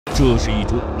这是一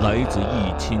桌来自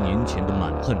1000年前的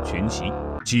满汉全席。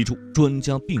起初，专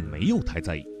家并没有太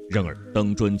在意。然而，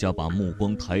当专家把目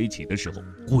光抬起的时候，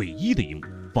诡异的一幕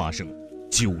发生了。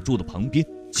酒桌的旁边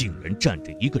竟然站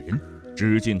着一个人，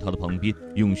只见他的旁边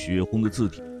用血红的字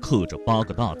体刻着8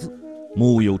个大字：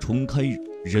墓有重开日，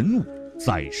人无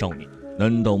再少年。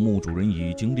难道墓主人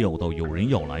已经料到有人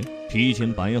要来，提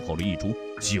前摆好了一桌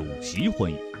酒席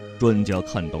欢迎？专家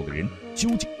看到的人究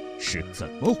竟是怎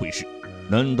么回事？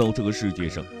难道这个世界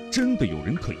上真的有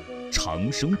人可以长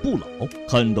生不老？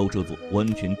看到这座完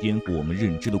全颠覆我们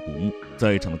认知的古墓，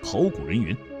在场的考古人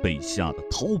员被吓得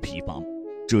头皮发麻。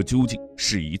这究竟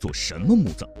是一座什么墓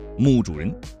葬？墓主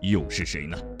人又是谁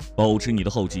呢？保持你的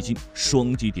好奇心，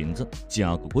双击点赞，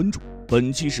加个关注。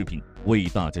本期视频为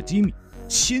大家揭秘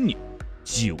1000年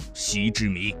酒席之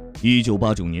谜。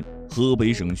1989年，河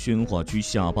北省宣化区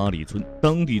下八里村，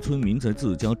当地村民在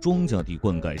自家庄稼地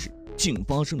灌溉时，竟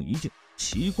发生了一件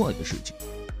奇怪的事情。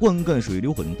灌溉水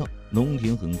流很大，农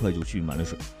田很快就蓄满了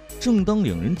水。正当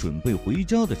两人准备回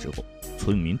家的时候，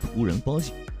村民突然发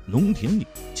现农田里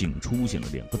竟出现了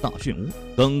2个大漩涡，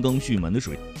刚刚蓄满的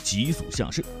水急速下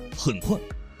渗，很快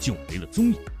就没了踪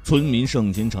影。村民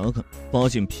上前查看，发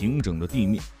现平整的地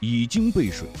面已经被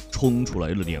水冲出来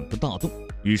了2个大洞。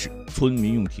于是村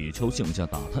民用铁锹向下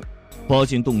打探，发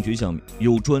现洞穴下面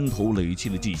有砖头垒砌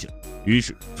的迹象。于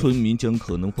是村民将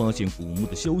可能发现古墓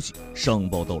的消息上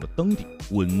报到了当地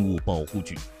文物保护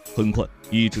局。很快，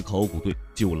一支考古队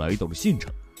就来到了现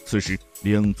场。此时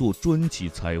，2座砖砌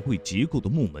彩绘结构的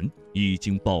墓门已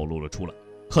经暴露了出来。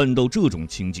看到这种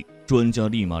情景，专家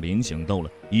立马联想到了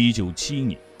1971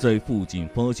年在附近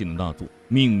发现的那座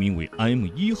命名为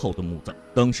M1 号的墓葬。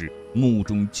当时墓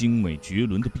中精美绝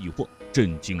伦的壁画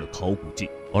震惊了考古界，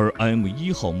而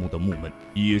M1 号墓的墓门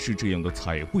也是这样的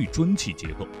彩绘砖砌结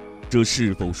构。这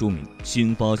是否说明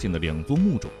新发现的2座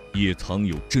墓中也藏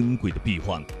有珍贵的壁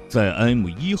画呢？在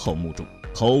M1 号墓中，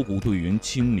考古队员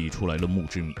清理出来了墓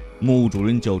之谜。墓主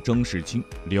人叫张世清，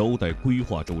辽代归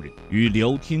化州人，于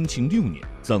辽天庆6年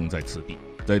葬在此地。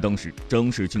在当时，张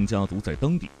世清家族在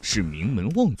当地是名门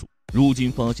望族。如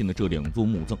今发现的这2座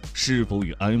墓葬是否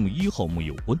与 M1 号墓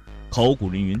有关？考古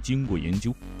人员经过研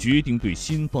究，决定对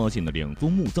新发现的2座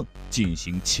墓葬进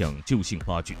行抢救性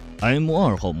发掘。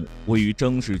M2 号墓位于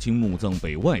张世清墓葬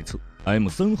北外侧，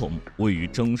 M3 号墓位于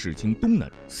张世清东南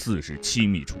47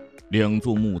米处。2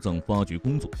座墓葬发掘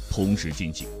工作同时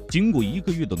进行。经过1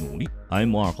个月的努力，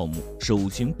 M2 号墓首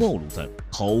先暴露在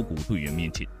考古队员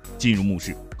面前。进入墓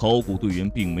室，考古队员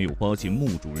并没有发现墓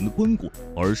主人的棺椁，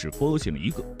而是发现了一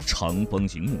个长方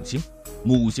形木箱。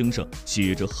木箱上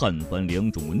写着汉繁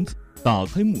2种文字。打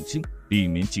开木箱，里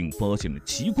面竟发现了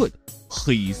奇怪的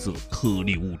黑色颗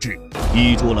粒物质。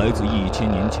一桌来自1000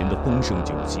年前的丰盛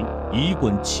酒席，一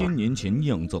罐1000年前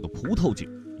酿造的葡萄酒，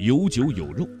有酒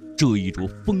有肉。这一桌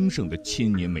丰盛的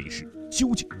1000年美食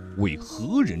究竟为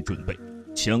何人准备？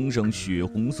墙上血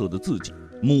红色的字迹，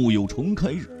墓有重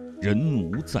开日，人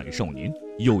无再少年，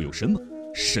又有什么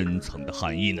深层的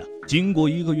含义呢？经过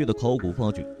1个月的考古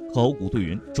发掘，考古队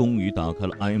员终于打开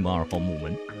了 M2 号墓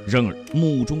门。然而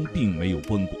墓中并没有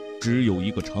棺椁，只有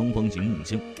一个长方形木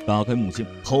箱。打开木箱，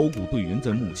考古队员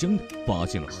在木箱里发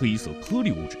现了黑色颗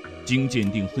粒物质。经鉴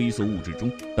定，黑色物质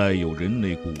中带有人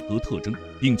类骨骼特征，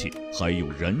并且还有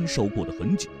燃烧过的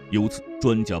痕迹。由此，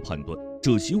专家判断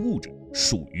这些物质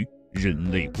属于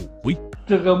人类骨灰。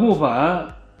这个木板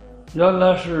原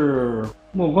来是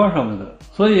木棺上面的，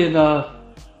所以呢，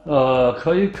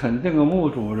可以肯定的墓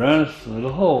主人死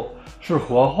了后是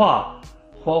火化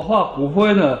骨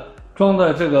灰呢，装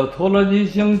在这个陀罗尼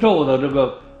星咒的这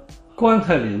个棺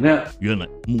材里面。原来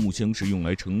木箱是用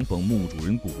来盛放墓主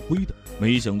人骨灰的，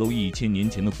没想到1000年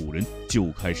前的古人就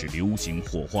开始流行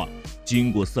火化了。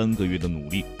经过3个月的努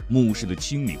力，墓室的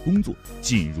清理工作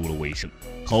进入了尾声。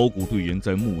考古队员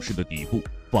在墓室的底部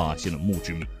发现了墓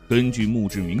志铭。根据墓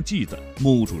志铭记载，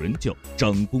墓主人叫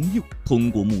张公佑。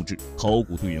通过墓志，考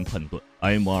古队员判断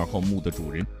M2 号墓的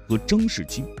主人和张世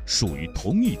清属于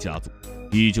同一家族。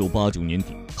1989年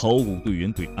底，考古队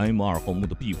员对 M2 号墓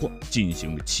的壁画进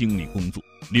行了清理工作。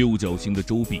6角形的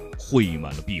周壁绘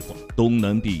满了壁画，东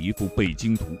南壁一幅背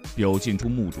经图，表现出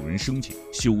墓主人生前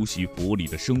修习佛理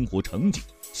的生活场景。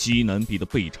西南壁的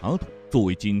背茶图作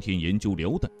为今天研究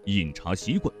辽代饮茶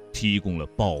习惯提供了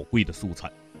宝贵的素材。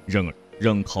然而，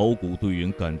让考古队员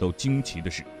感到惊奇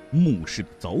的是墓室的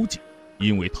凿井，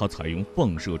因为它采用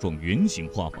放射状圆形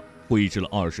画法，绘制了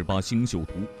28星宿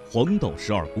图，黄道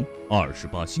12宫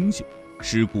28星宿，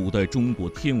是古代中国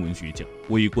天文学家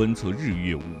为观测日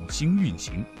月五星运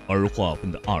行而划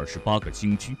分的28个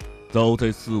星区。早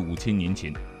在4、5千年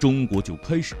前，中国就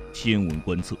开始天文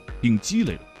观测，并积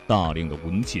累了大量的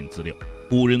文献资料。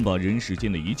古人把人世间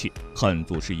的一切看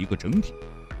作是一个整体，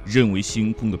认为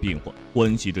星空的变化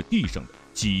关系着地上的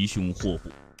吉凶祸福，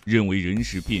认为人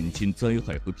世变迁、灾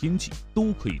害和天气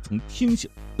都可以从天象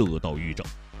得到预兆。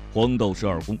黄道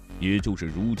12宫，也就是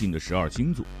如今的12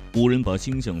星座，古人把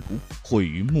星象图绘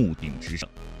于墓顶之上，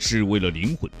是为了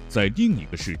灵魂在另一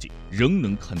个世界仍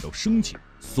能看到生前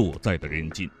所在的人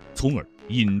间，从而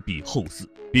荫庇后嗣，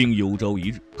并有朝一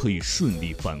日可以顺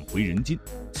利返回人间。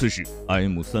此时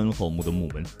M3 号墓的墓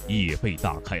门也被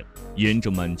打开了，沿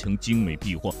着满墙精美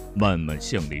壁画慢慢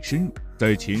向内深入，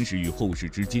在前世与后世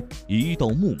之间，一道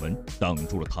木门挡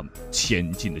住了他们前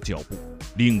进的脚步。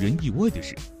令人意外的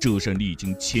是，这扇历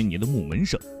经1000年的木门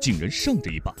上竟然上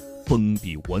着一把封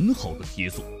闭完好的铁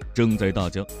锁。正在大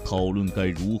家讨论该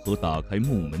如何打开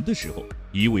木门的时候，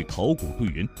一位考古队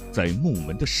员在木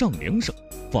门的上梁上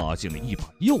发现了一把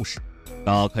钥匙。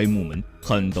打开木门，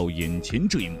看到眼前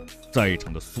这一幕，在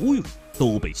场的所有人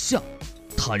都被吓得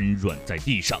瘫软在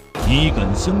地上。你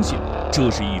敢相信这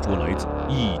是一桌来自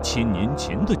1000年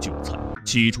前的酒菜？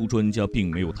起初专家并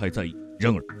没有太在意，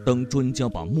然而当专家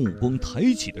把目光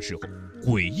抬起的时候，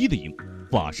诡异的一幕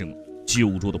发生了，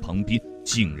酒桌的旁边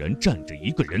竟然站着一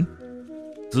个人。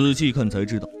仔细看才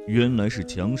知道，原来是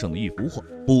墙上的一幅画。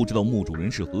不知道墓主人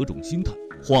是何种心态，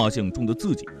画像中的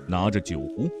自己拿着酒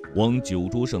壶往酒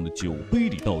桌上的酒杯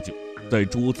里倒酒，在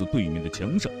桌子对面的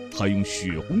墙上还用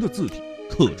血红的字体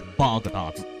刻着8个大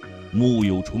字：木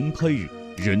有重开日，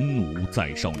人无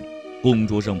再少年。供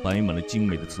桌上摆满了精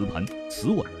美的瓷盘、瓷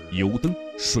碗、油灯、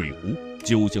水壶，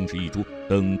就像是一桌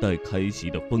等待开席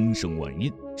的丰盛晚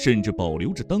宴，甚至保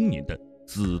留着当年的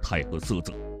姿态和色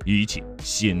泽，一切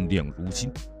鲜亮如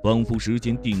新，仿佛时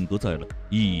间定格在了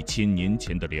1000年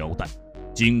前的辽代。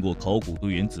经过考古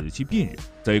队员仔细辨认，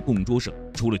在供桌上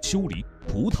除了秋梨、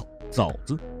葡萄、枣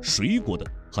子、水果等，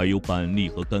还有板栗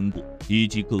和干果，以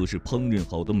及各式烹饪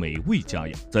好的美味佳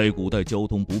肴。在古代交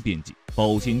通不便捷，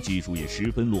保鲜技术也十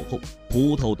分落后，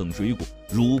葡萄等水果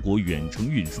如果远程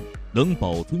运输，能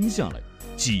保存下来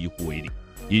几乎为零。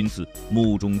因此，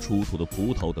墓中出土的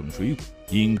葡萄等水果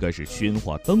应该是宣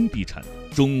化当地产的。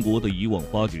中国的以往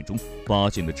发掘中发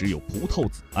现的只有葡萄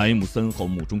籽。M3 号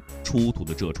墓中出土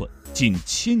的这串近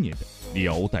1000年的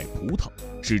辽代葡萄，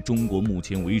是中国目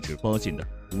前为止发现的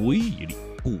唯一一例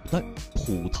古代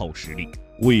葡萄实例。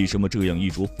为什么这样一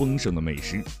桌丰盛的美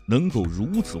食能够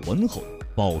如此完好的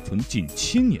保存近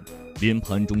1000年，连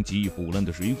盘中极易腐烂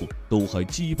的水果都还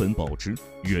基本保持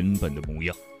原本的模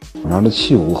样？然后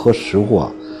器物和食物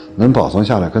啊，能保存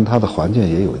下来，跟它的环境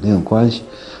也有一定的关系，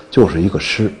就是一个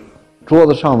湿。桌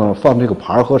子上呢放这个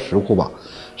盘和食物吧，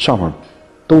上面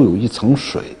都有一层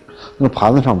水，那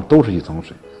盘子上面都是一层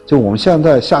水。就我们现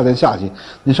在夏天下去，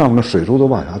那上面的水珠都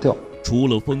往下掉。除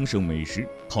了丰盛美食，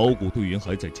考古队员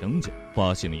还在墙角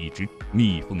发现了一只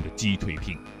密封的鸡腿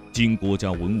瓶。经国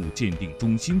家文物鉴定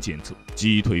中心检测，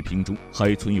鸡腿瓶中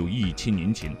还存有1000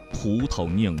年前葡萄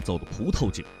酿造的葡萄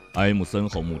酒。M3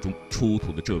 号墓中出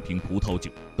土的这瓶葡萄酒，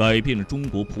改变了中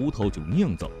国葡萄酒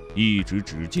酿造一直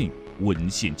只见于文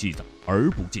献记载而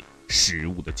不见实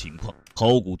物的情况。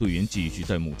考古队员继续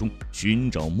在墓中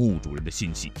寻找墓主人的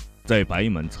信息。在摆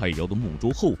满菜肴的木桌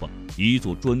后方，一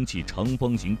座砖砌长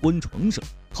方形棺床上，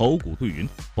考古队员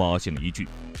发现了一具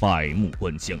柏木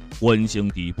棺箱，棺箱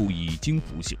底部已经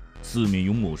腐朽，四面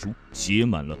用墨书写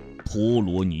满了陀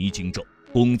罗尼经咒。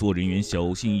工作人员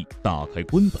小心翼翼打开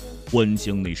棺板，棺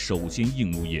箱内首先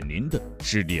映入眼帘的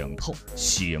是2套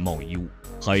血帽衣物，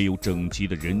还有整齐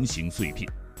的人形碎片。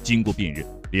经过辨认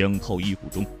，2套衣服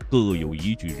中各有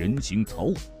一具人形草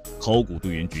偶。考古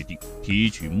队员决定提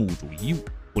取墓主衣物，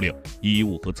不料衣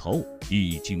物和草偶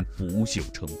已经腐朽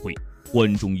成灰，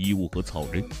棺中衣物和草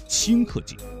人顷刻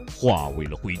间化为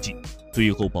了灰烬，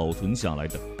最后保存下来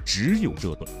的只有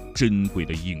这段珍贵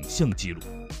的影像记录。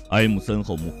M3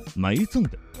 号墓埋葬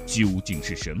的究竟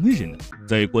是什么人呢？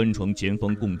在棺床前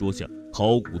方供桌下，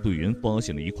考古队员发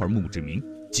现了一块墓志铭，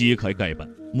揭开盖板，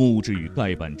墓志与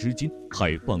盖板之间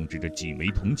还放置着几枚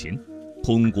铜钱。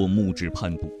通过墓志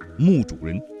判读，墓主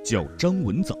人叫张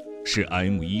文藻，是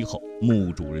M1 号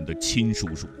墓主人的亲叔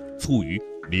叔，卒于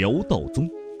辽道宗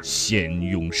咸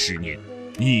雍10年。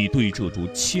你对这桌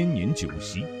1000年酒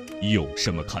席有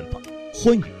什么看法？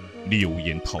欢迎留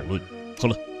言讨论。好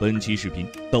了，本期视频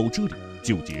到这里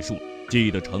就结束了，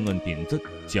记得长按点赞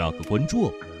加个关注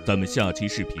哦，咱们下期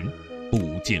视频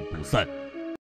不见不散。